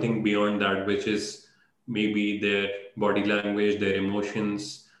at something beyond that, which is maybe their body language, their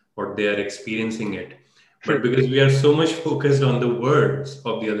emotions, what they are experiencing it. But because we are so much focused on the words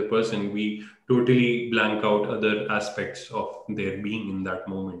of the other person, we totally blank out other aspects of their being in that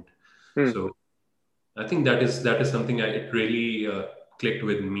moment. Hmm. So I think that is something it really clicked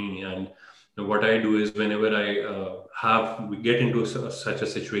with me. And what I do is whenever I we get into such a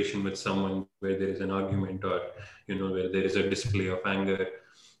situation with someone where there is an argument, or where there is a display of anger,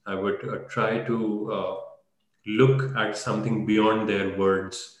 I would try to look at something beyond their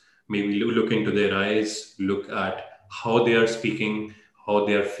words. Maybe look into their eyes, look at how they are speaking, how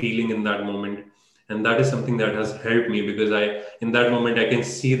they are feeling in that moment. And that is something that has helped me, because in that moment, I can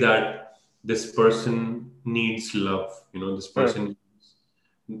see that this person needs love. This Hmm. person,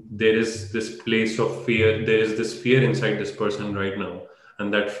 there is this place of fear. There is this fear inside this person right now.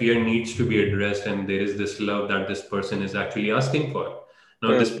 And that fear needs to be addressed. And there is this love that this person is actually asking for.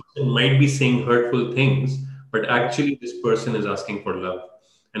 Now, this Hmm. person might be saying hurtful things, but actually, this person is asking for love.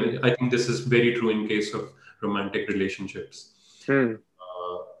 Hmm. And I think this is very true in case of romantic relationships. Hmm.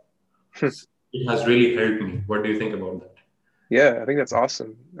 Uh, Hmm. it has really helped me. What do you think about that? Yeah, I think that's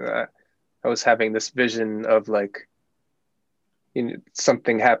awesome. I was having this vision of like,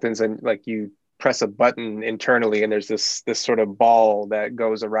 something happens and like you press a button internally and there's this sort of ball that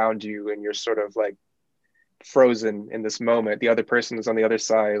goes around you and you're sort of like frozen in this moment. The other person is on the other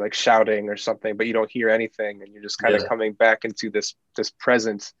side like shouting or something, but you don't hear anything and you're just kind of Yeah. coming back into this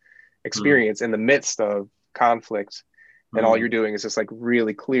present Hmm. experience in the midst of conflict. And all Hmm. you're doing is just like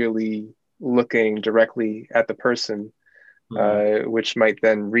really clearly looking directly at the person, Hmm. which might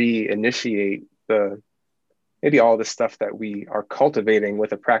then reinitiate the maybe all the stuff that we are cultivating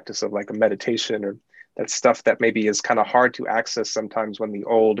with a practice of like a meditation, or that stuff that maybe is kind of hard to access sometimes when the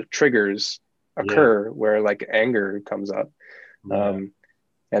old triggers Yeah. occur where like anger comes up. Yeah. um,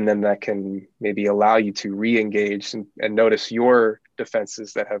 and then that can maybe allow you to re-engage and notice your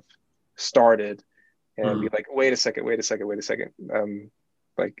defenses that have started and Hmm. be like, wait a second,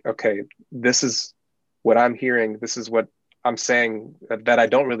 like, okay, this is what I'm hearing, this is what I'm saying that I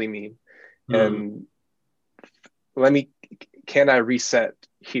don't really mean. Hmm. And let me, can I reset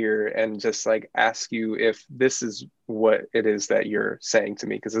here and just like ask you if this is what it is that you're saying to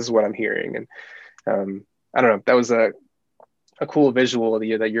me, because this is what I'm hearing. And I don't know, that was a cool visual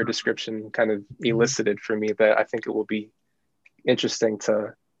that your description kind of elicited for me, that I think it will be interesting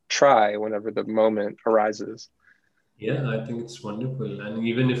to try whenever the moment arises. Yeah, I think it's wonderful. And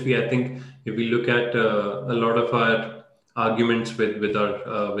even if I think if we look at a lot of our arguments with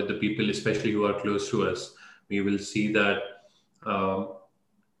the people, especially who are close to us, we will see that um,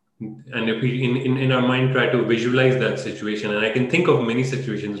 And if we in our mind try to visualize that situation, and I can think of many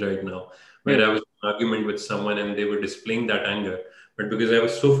situations right now where Hmm. I was in an argument with someone and they were displaying that anger, but because I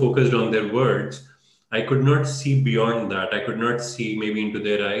was so focused on their words, I could not see beyond that. I could not see maybe into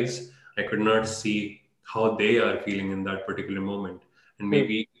their eyes. I could not see how they are feeling in that particular moment. And Hmm.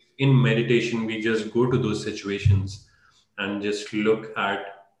 maybe in meditation we just go to those situations and just look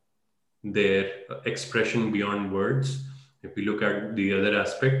at their expression beyond words. If we look at the other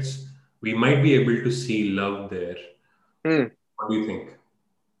aspects, we might be able to see love there. Hmm. What do you think?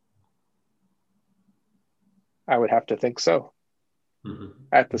 I would have to think so, Mhm.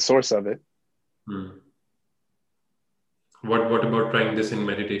 at the source of it. Hmm. What about trying this in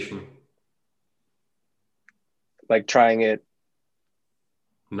meditation? Like trying it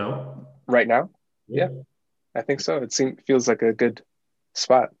Now? right now. Yeah. Yeah, I think so. It feels like a good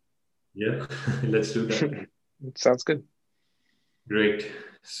spot. Yeah. Let's do that. It sounds good. Great.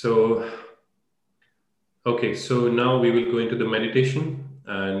 So, okay, so now we will go into the meditation.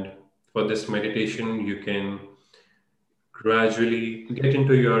 And for this meditation, you can gradually get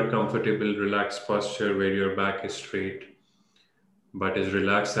into your comfortable, relaxed posture where your back is straight but is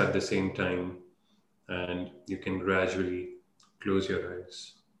relaxed at the same time. And you can gradually close your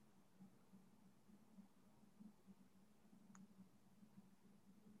eyes.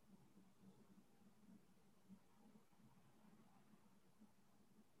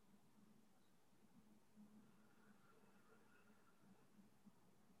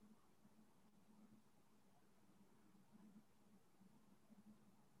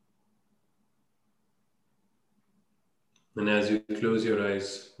 And as you close your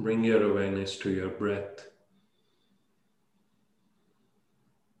eyes, bring your awareness to your breath.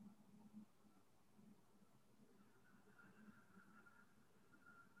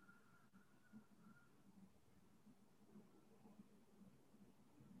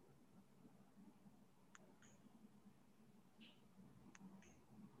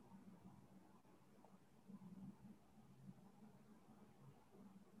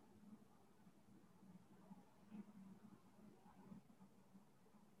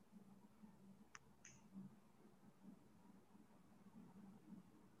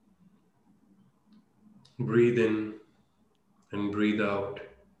 Breathe in and breathe out.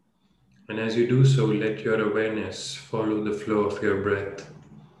 And as you do so, let your awareness follow the flow of your breath.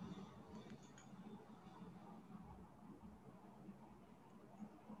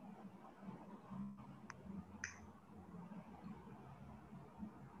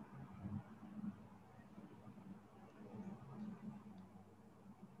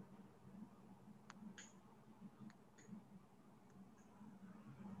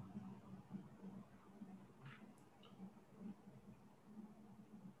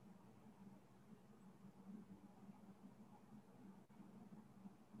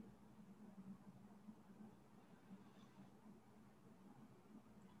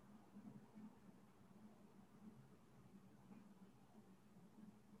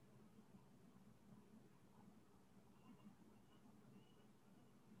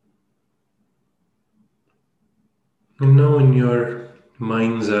 And now, in your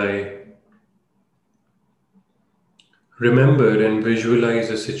mind's eye, remember and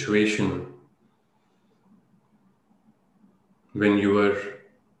visualize a situation when you were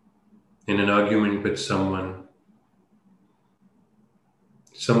in an argument with someone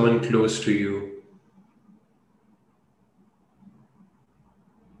close to you,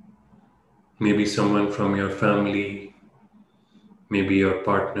 maybe someone from your family, maybe your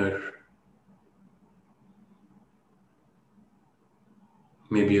partner,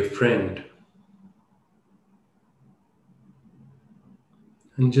 maybe a friend.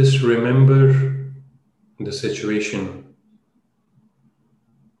 And just remember the situation.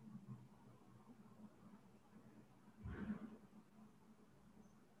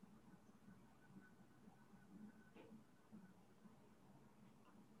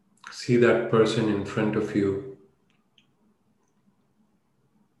 See that person in front of you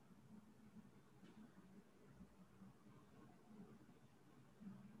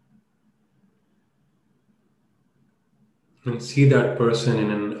and see that person in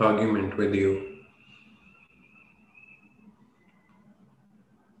an argument with you.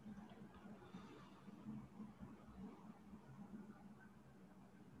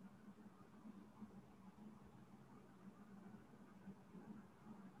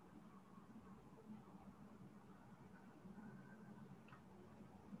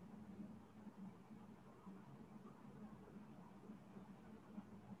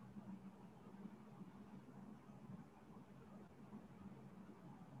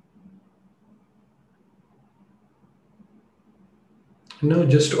 Now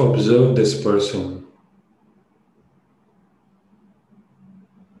just observe this person.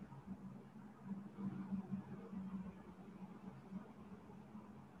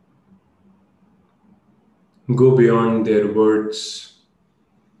 Go beyond their words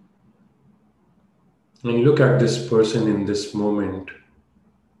and look at this person in this moment.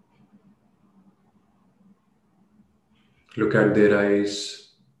 Look at their eyes.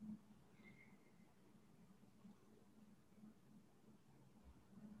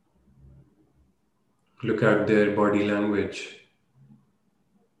 Look at their body language.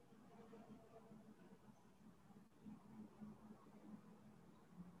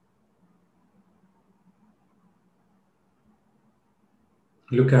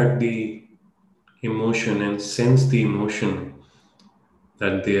 Look at the emotion and sense the emotion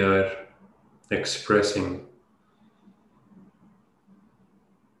that they are expressing.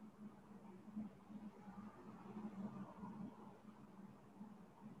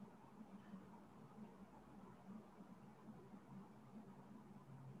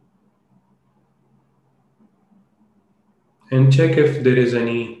 And check if there is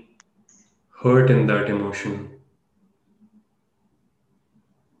any hurt in that emotion.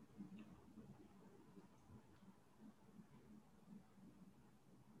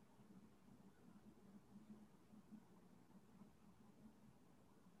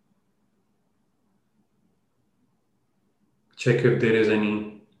 Check if there is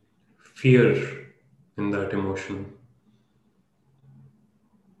any fear in that emotion.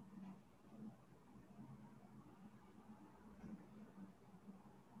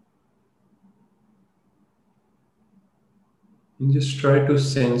 And just try to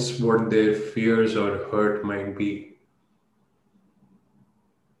sense what their fears or hurt might be.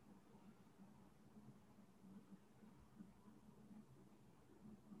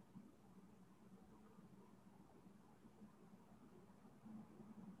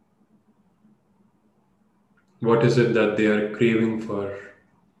 What is it that they are craving for?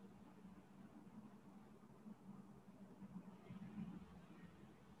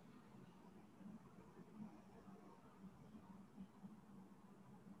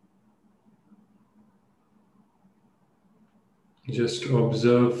 Just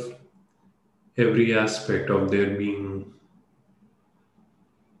observe every aspect of their being.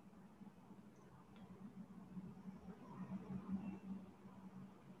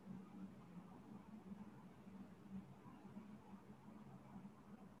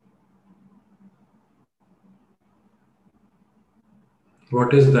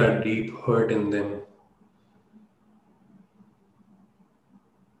 What is that deep hurt in them?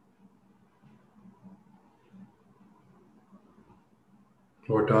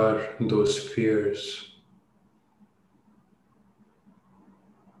 What are those fears?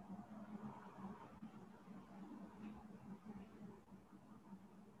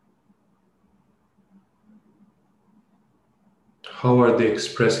 How are they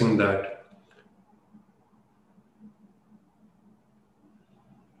expressing that?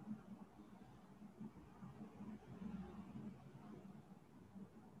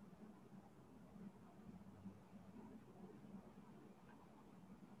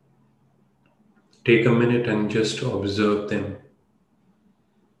 Take a minute and just observe them.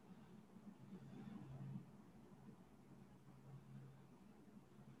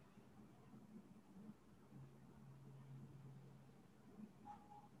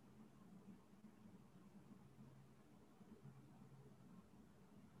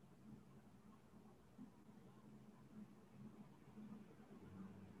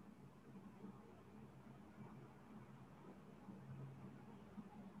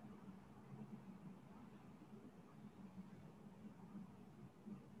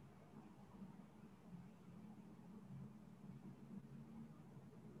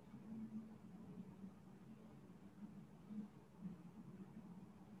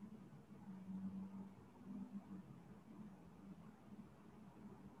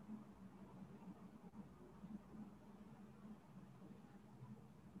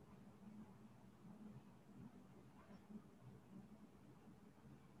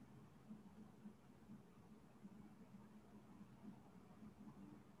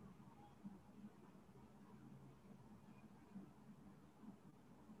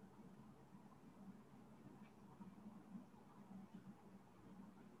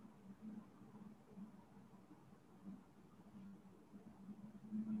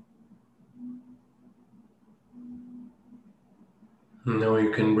 Now you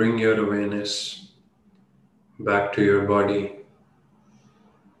can bring your awareness back to your body.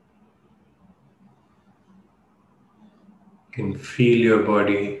 You can feel your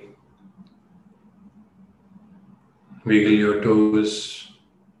body Wiggle your toes,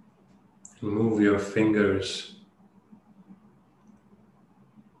 move your fingers,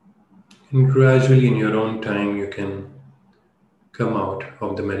 and gradually, in your own time, you can come out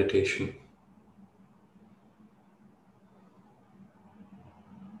of the meditation.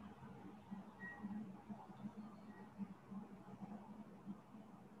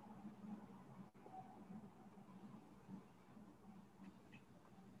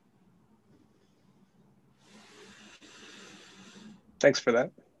 Thanks for that.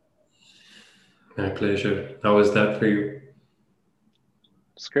 My pleasure. How was that for you?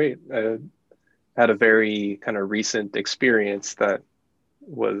 It's great. I had a very kind of recent experience that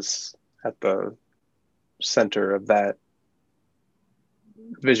was at the center of that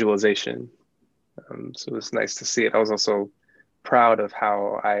visualization. So it was nice to see it. I was also proud of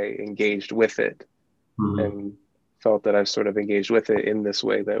how I engaged with it and felt that I've sort of engaged with it in this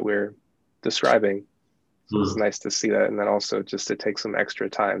way that we're describing. So it's nice to see that. And then also just to take some extra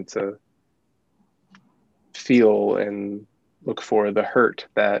time to feel and look for the hurt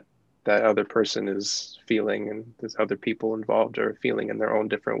that that other person is feeling and there's other people involved are feeling in their own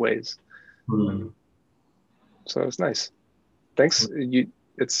different ways. So it's nice. Thanks.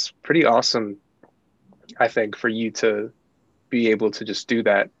 It's pretty awesome, I think, for you to be able to just do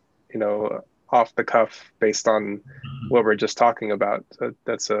that, you know, off the cuff based on what we're just talking about.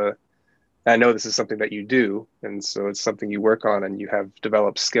 So I know this is something that you do, and so it's something you work on and you have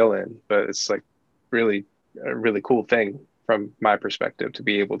developed skill in, but it's like really a really cool thing from my perspective to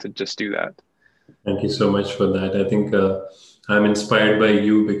be able to just do that. Thank you so much for that. I think I'm inspired by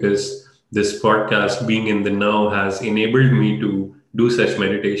you because this podcast, being in the now, has enabled me to do such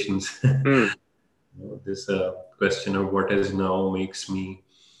meditations. This question of what is now makes me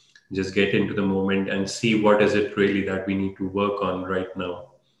just get into the moment and see what is it really that we need to work on right now.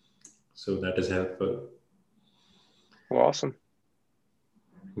 So that is helpful. Well, awesome.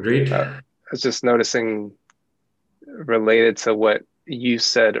 Great. I was just noticing, related to what you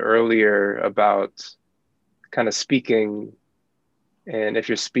said earlier about kind of speaking, and if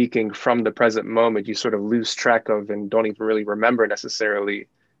you're speaking from the present moment, you sort of lose track of and don't even really remember necessarily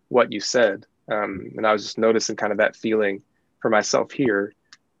what you said. And I was just noticing kind of that feeling for myself here,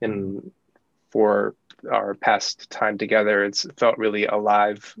 and for our past time together, it's felt really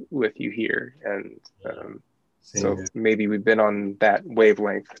alive with you here. And so maybe we've been on that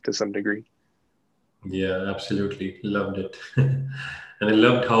wavelength to some degree. Yeah, absolutely. Loved it. And I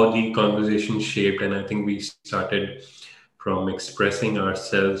loved how the conversation shaped. And I think we started from expressing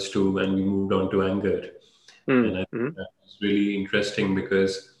ourselves to, and we moved on to anger. And I think that was really interesting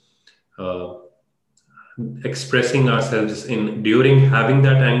because expressing ourselves in during having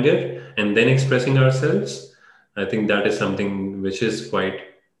that anger and then expressing ourselves, I think that is something which is quite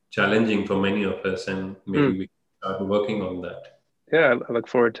challenging for many of us, and maybe we start working on that. Yeah, I look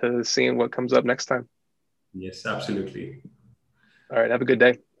forward to seeing what comes up next time. Yes, absolutely. All right, have a good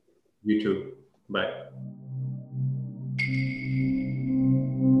day. You too. Bye.